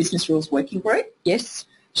the Business Rules Working Group. Yes.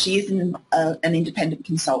 She is an independent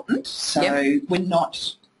consultant, so we're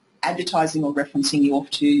not advertising or referencing you off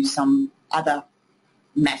to some other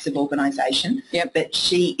massive organisation, but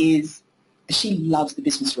she loves the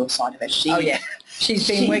business rule side of it. She's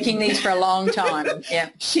been working these for a long time.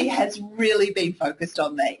 She has really been focused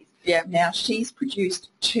on these. Now, she's produced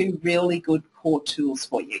 2 really good core tools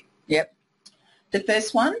for you. The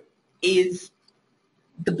first one is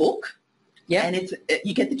the book, and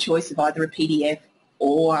you get the choice of either a PDF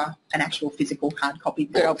or an actual physical hard copy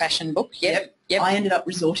book. Good old-fashioned book, I ended up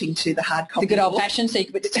resorting to the hard copy book. The good old-fashioned, so you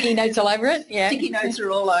can put the sticky notes all over it. Sticky notes are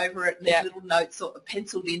all over it, and there's little notes sort of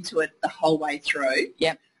penciled into it the whole way through.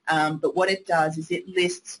 But what it does is it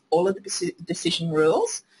lists all of the decision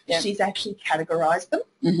rules. She's actually categorised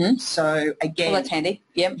them. So, again, that's handy.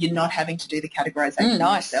 You're not having to do the categorisation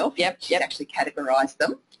yourself. She's actually categorised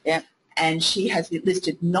them. And she has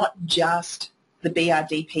listed not just the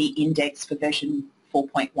BRDP index for version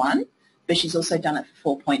 4.1, but she's also done it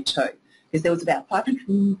for 4.2, because there was about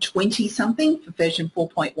 520 something for version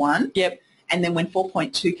 4.1. And then when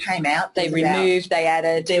 4.2 came out, they removed, they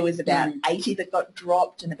added. There was about 80 that got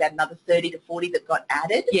dropped and about another 30 to 40 that got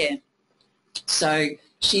added. So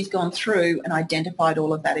she's gone through and identified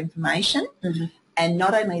all of that information. And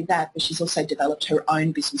not only that, but she's also developed her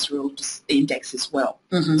own business rule index as well.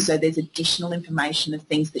 So there's additional information of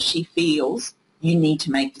things that she feels you need to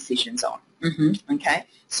make decisions on. Okay,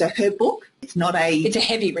 so her book, it's a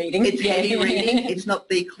heavy reading. It's heavy reading. It's not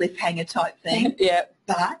the cliffhanger type thing.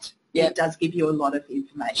 But it does give you a lot of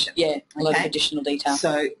information. A lot of additional detail.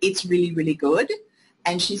 So it's really, really good.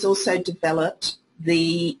 And she's also developed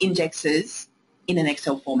the indexes in an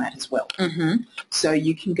Excel format as well. So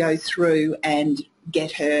you can go through and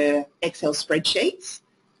get her Excel spreadsheets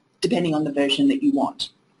depending on the version that you want.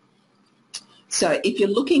 So if you're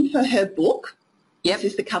looking for her book, this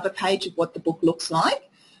is the cover page of what the book looks like.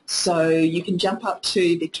 So you can jump up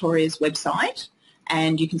to Victoria's website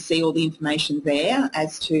and you can see all the information there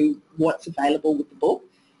as to what's available with the book.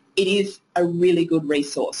 It is a really good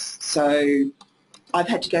resource. So I've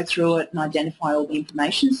had to go through it and identify all the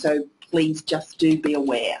information. So please just do be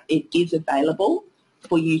aware. It is available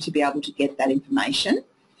for you to be able to get that information.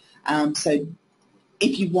 So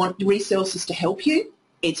if you want resources to help you,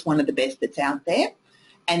 it's one of the best that's out there.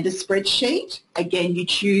 And the spreadsheet, again, you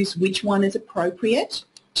choose which one is appropriate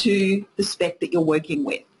to the spec that you're working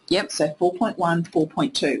with. Yep. So 4.1,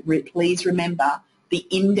 4.2. Please remember the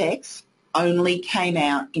index only came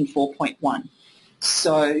out in 4.1.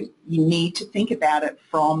 So you need to think about it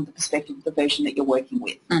from the perspective of the version that you're working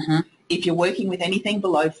with. Mm-hmm. If you're working with anything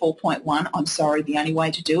below 4.1, I'm sorry, the only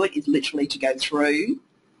way to do it is literally to go through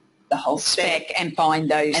the whole spec and find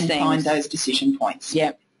those and things. find those decision points.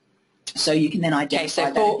 Yep. So you can then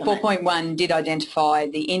identify that. Okay, so 4.1 did identify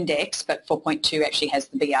the index, but 4.2 actually has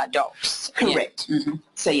the BRDOCS. Correct. Yeah.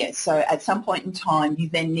 Mm-hmm. So at some point in time, you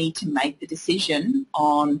then need to make the decision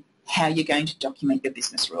on how you're going to document your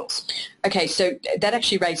business rules. Okay, so that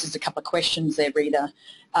actually raises a couple of questions there, Rita.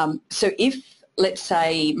 So if, let's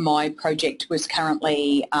say, my project was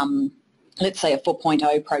currently, let's say, a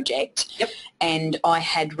 4.0 project, yep, and I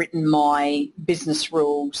had written my business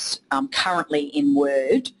rules currently in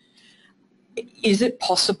Word, is it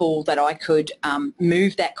possible that I could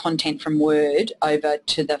move that content from Word over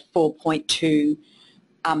to the 4.2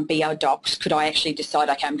 BRDOCS? Could I actually decide,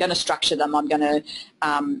 okay, I'm going to structure them, I'm going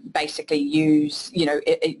to basically use,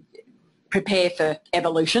 prepare for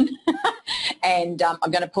evolution and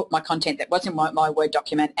I'm going to put my content that was in my Word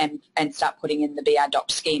document and start putting in the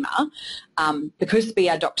BRDOCS schema. Because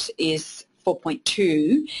BRDOCS is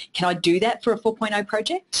 4.2, can I do that for a 4.0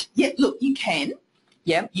 project? Yeah, look, you can.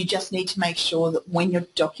 Yeah. You just need to make sure that when you're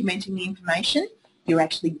documenting the information, you're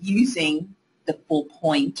actually using the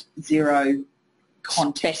 4.0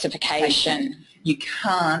 content specification. You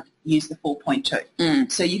can't use the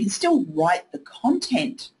 4.2. So you can still write the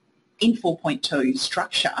content in 4.2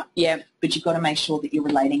 structure, yeah, but you've got to make sure that you're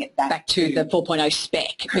relating it back to the 4.0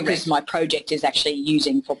 spec. Correct. Because my project is actually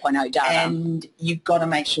using 4.0 data. And you've got to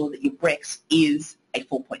make sure that your BREX is a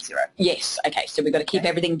 4.0. Yes, okay, so we've got to keep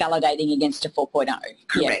everything validating against a 4.0.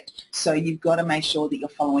 Correct. Yeah. So you've got to make sure that you're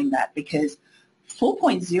following that, because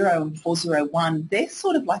 4.0 and 401, they're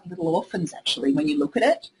sort of like little orphans actually when you look at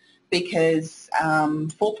it, because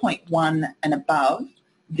 4.1 and above,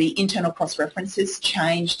 the internal cross-references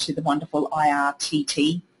change to the wonderful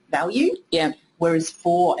IRTT value, yeah, whereas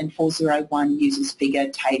 4 and 401 uses figure,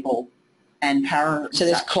 table, and para. So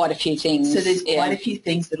there's quite a few things. So there's quite a few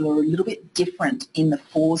things that are a little bit different in the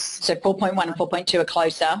 4s. So 4.1 and 4.2 are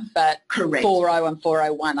closer, but correct, 4.0 and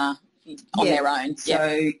 401 are on their own.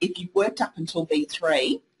 So if you've worked up until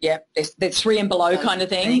V3, there's 3 and below kind of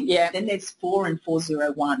thing. Yeah. Then there's 4 and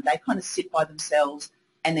 401. They kind of sit by themselves,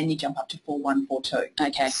 and then you jump up to 4.1, 4.2.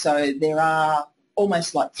 Okay. So there are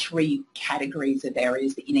almost like 3 categories of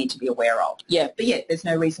areas that you need to be aware of. Yeah. But there's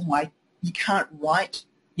no reason why you can't write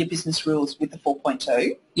your business rules with the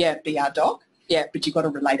 4.2 BRDOC, but you've got to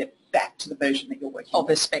relate it back to the version that you're working of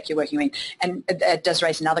the spec you're working with. And it does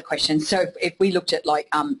raise another question. So if we looked at like,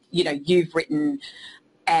 you've written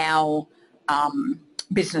our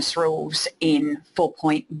business rules in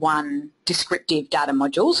 4.1 descriptive data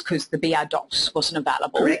modules because the BRDOCS wasn't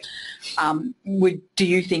available. Correct. Do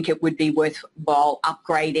you think it would be worthwhile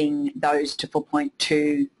upgrading those to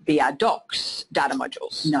 4.2 BRDOCS data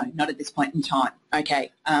modules? No, not at this point in time.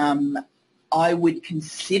 Okay. I would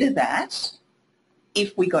consider that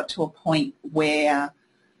if we got to a point where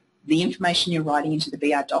the information you're writing into the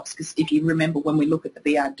BRDOCS, because if you remember when we look at the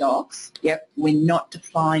BRDOCS, we're not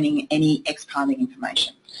defining any ex-parte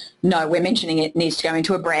information. No, we're mentioning it needs to go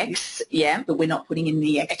into a BREX, but we're not putting in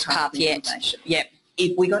the ex-parte information.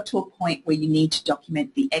 If we got to a point where you need to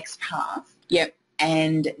document the ex-parte,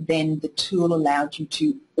 and then the tool allowed you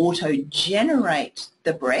to auto-generate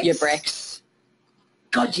the BREX, your BREX,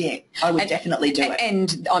 God, I would definitely do it.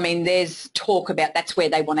 And, I mean, there's talk about that's where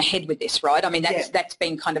they want to head with this, right? I mean, that's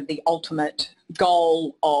been kind of the ultimate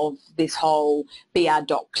goal of this whole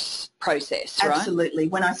BRDOCS process, right? Absolutely.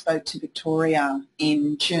 When I spoke to Victoria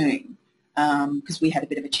in June, because we had a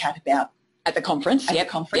bit of a chat about at the conference, and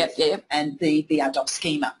the BRDOCS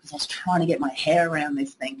schema, because I was trying to get my hair around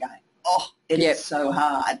this thing going, it is so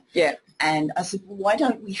hard. And I said, well, why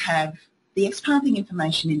don't we have the ex-parte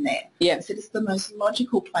information in there? I said, it's the most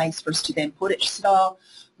logical place for us to then put it. She said,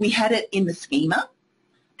 we had it in the schema,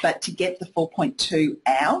 but to get the 4.2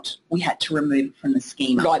 out, we had to remove it from the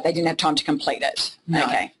schema. Right, they didn't have time to complete it. No.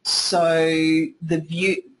 Okay. So the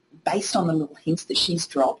view, based on the little hints that she's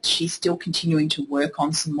dropped, she's still continuing to work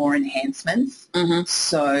on some more enhancements.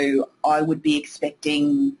 So I would be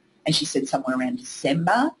expecting, and she said somewhere around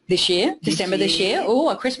December. December this year? Oh,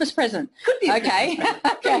 a Christmas present. Could be a Christmas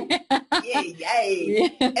present. Okay. Yay.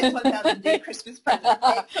 S1000D Christmas present.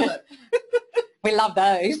 Excellent. We love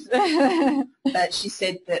those. But she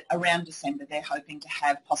said that around December they're hoping to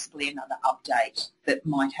have possibly another update that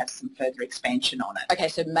might have some further expansion on it. Okay,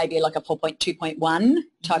 so maybe like a 4.2.1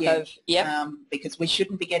 type of, because we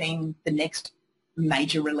shouldn't be getting the next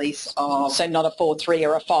major release of... So not a 4.3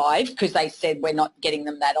 or a 5, because they said we're not getting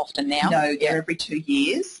them that often now. No, they're every 2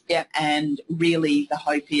 years. Yeah. And really the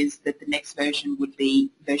hope is that the next version would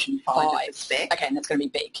be version 5 of the spec. Okay, and that's going to be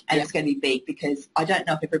big. And it's going to be big because I don't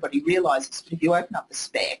know if everybody realises, but if you open up the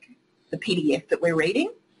spec, the PDF that we're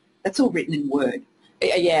reading, that's all written in Word.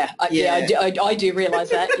 I do realise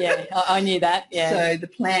that. Yeah, I knew that. Yeah. So the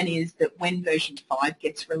plan is that when version 5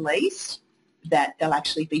 gets released, that they'll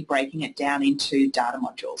actually be breaking it down into data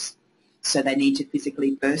modules. So they need to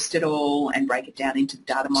physically burst it all and break it down into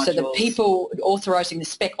data modules. So the people authorising the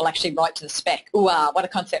spec will actually write to the spec. Ooh, what a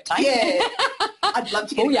concept, eh? Yeah. I'd love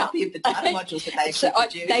to get a copy of the data modules that they actually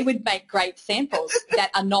produce. They would make great samples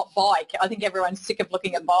that are not bike. I think everyone's sick of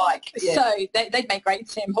looking at bike. Yeah. So they'd make great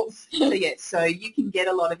samples. So you can get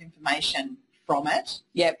a lot of information from it.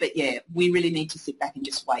 Yeah. But, we really need to sit back and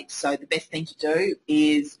just wait. So the best thing to do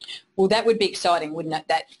is... Well, that would be exciting, wouldn't it,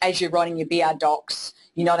 that as you're writing your BRDOCS,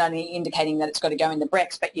 you're not only indicating that it's got to go in the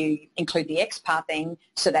BREX, but you include the XPAR thing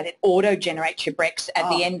so that it auto-generates your BREX at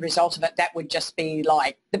the end result of it. That would just be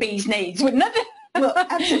like the bee's knees, wouldn't it? Well,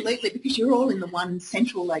 absolutely, because you're all in the one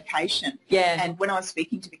central location. Yeah. And when I was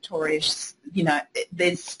speaking to Victoria,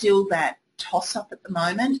 there's still that toss-up at the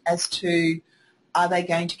moment as to are they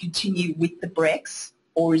going to continue with the BREX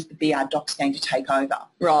or is the BRDOCS going to take over?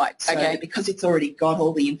 Right, so okay. Because it's already got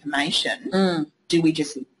all the information, do we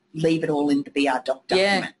just leave it all in the BRDOC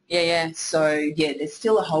document? Yeah. So, there's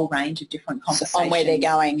still a whole range of different conversations. On where they're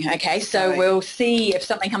going. Okay, so we'll see if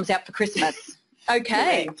something comes out for Christmas.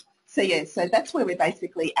 Okay. So that's where we're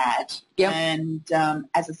basically at. Yep. And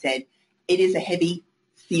as I said, it is a heavy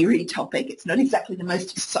theory topic. It's not exactly the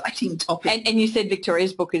most exciting topic. And you said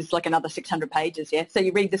Victoria's book is like another 600 pages, yeah? So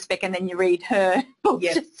you read the spec and then you read her book.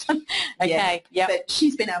 Yes. Okay, yeah. But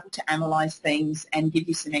she's been able to analyse things and give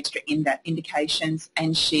you some extra indications,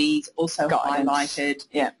 and she's also highlighted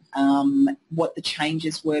what the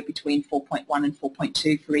changes were between 4.1 and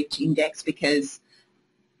 4.2 for each index, because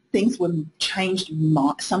things were changed,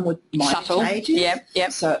 some were minor changes.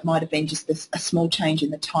 Yep. So it might have been just a small change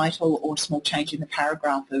in the title or a small change in the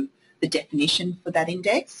paragraph of the definition for that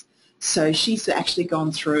index. So she's actually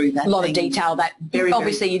gone through that. A lot of detail that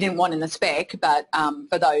obviously you didn't want in the spec, but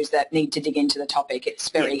for those that need to dig into the topic, it's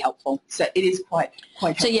very helpful. So it is quite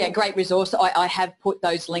helpful. So great resource. I have put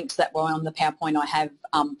those links that were on the PowerPoint, I have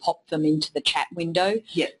popped them into the chat window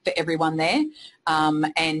for everyone there.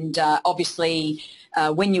 And obviously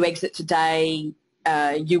when you exit today,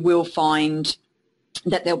 you will find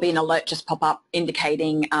that there'll be an alert just pop up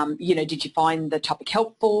indicating, did you find the topic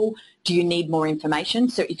helpful? Do you need more information?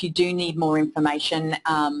 So if you do need more information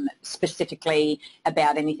specifically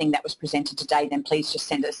about anything that was presented today, then please just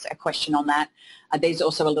send us a question on that. There's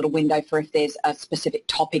also a little window for if there's a specific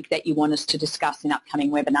topic that you want us to discuss in upcoming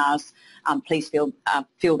webinars, please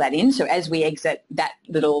fill that in. So as we exit, that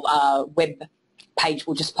little web page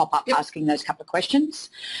will just pop up asking those couple of questions.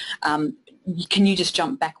 Can you just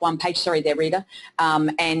jump back one page? Sorry there, Rita.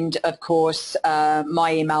 And, of course,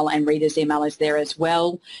 my email and Rita's email is there as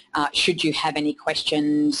well. Should you have any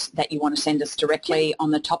questions that you want to send us directly on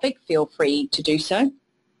the topic, feel free to do so.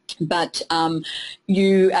 But for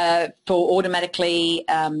automatically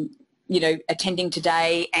attending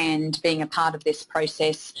today and being a part of this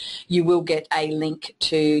process, you will get a link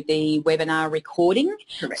to the webinar recording.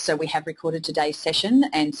 Correct. So we have recorded today's session,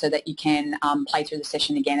 and so that you can play through the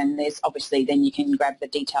session again, and there's obviously then you can grab the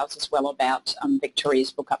details as well about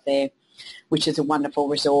Victoria's book up there, which is a wonderful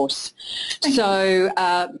resource. So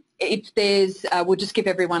if there's, we'll just give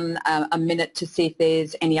everyone a minute to see if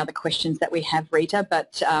there's any other questions that we have, Rita,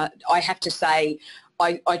 but I have to say,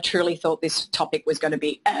 I truly thought this topic was going to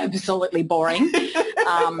be absolutely boring.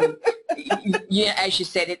 As you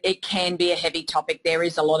said, it can be a heavy topic. There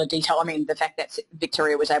is a lot of detail. I mean, the fact that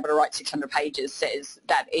Victoria was able to write 600 pages says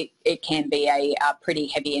that it can be a pretty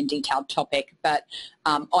heavy and detailed topic, but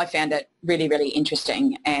I found it really, really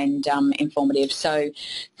interesting and informative. So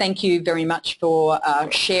thank you very much for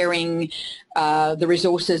sharing the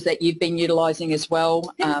resources that you've been utilising as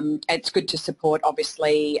well. It's good to support,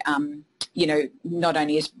 obviously, not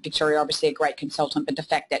only is Victoria obviously a great consultant, but the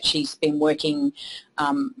fact that she's been working,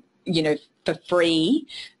 for free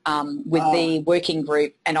with the working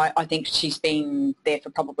group, and I think she's been there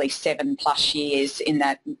for probably 7+ years in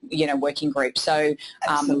that, working group. So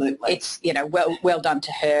absolutely, it's, well done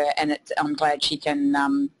to her, and I'm glad she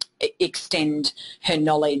can extend her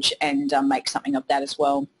knowledge and make something of that as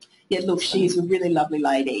well. Yeah, look, she's a really lovely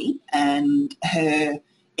lady, and her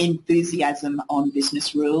enthusiasm on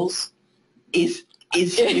business rules is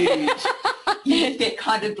huge. You get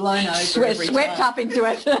kind of blown over every swept time. up into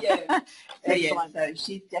it. So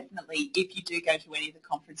she's definitely, if you do go to any of the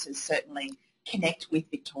conferences, certainly connect with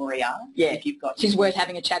Victoria. Yeah, if you've got she's worth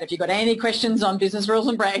having a chat if you've got any questions on business rules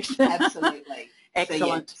and BREX. Absolutely.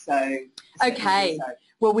 Excellent. Okay.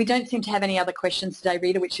 Well, we don't seem to have any other questions today,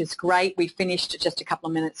 Rita, which is great. We finished just a couple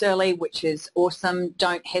of minutes early, which is awesome.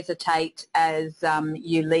 Don't hesitate as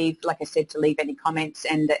you leave, like I said, to leave any comments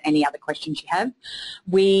and any other questions you have.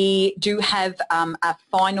 We do have a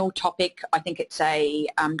final topic. I think it's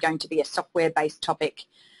going to be a software-based topic.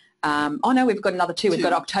 Oh, no, we've got another two. We've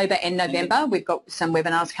got October and November. We've got some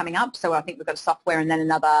webinars coming up, so I think we've got a software and then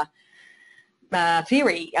another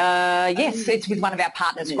theory. Yes, it's with one of our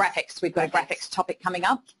partners, Graphics. We've got a graphics topic coming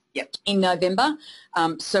up in November.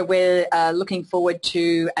 So we're looking forward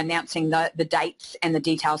to announcing the dates and the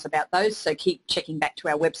details about those. So keep checking back to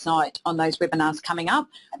our website on those webinars coming up.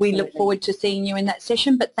 Absolutely. We look forward to seeing you in that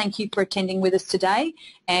session, but thank you for attending with us today,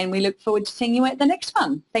 and we look forward to seeing you at the next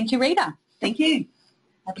one. Thank you, Rita. Thank you.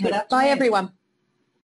 Okay. Bye, everyone.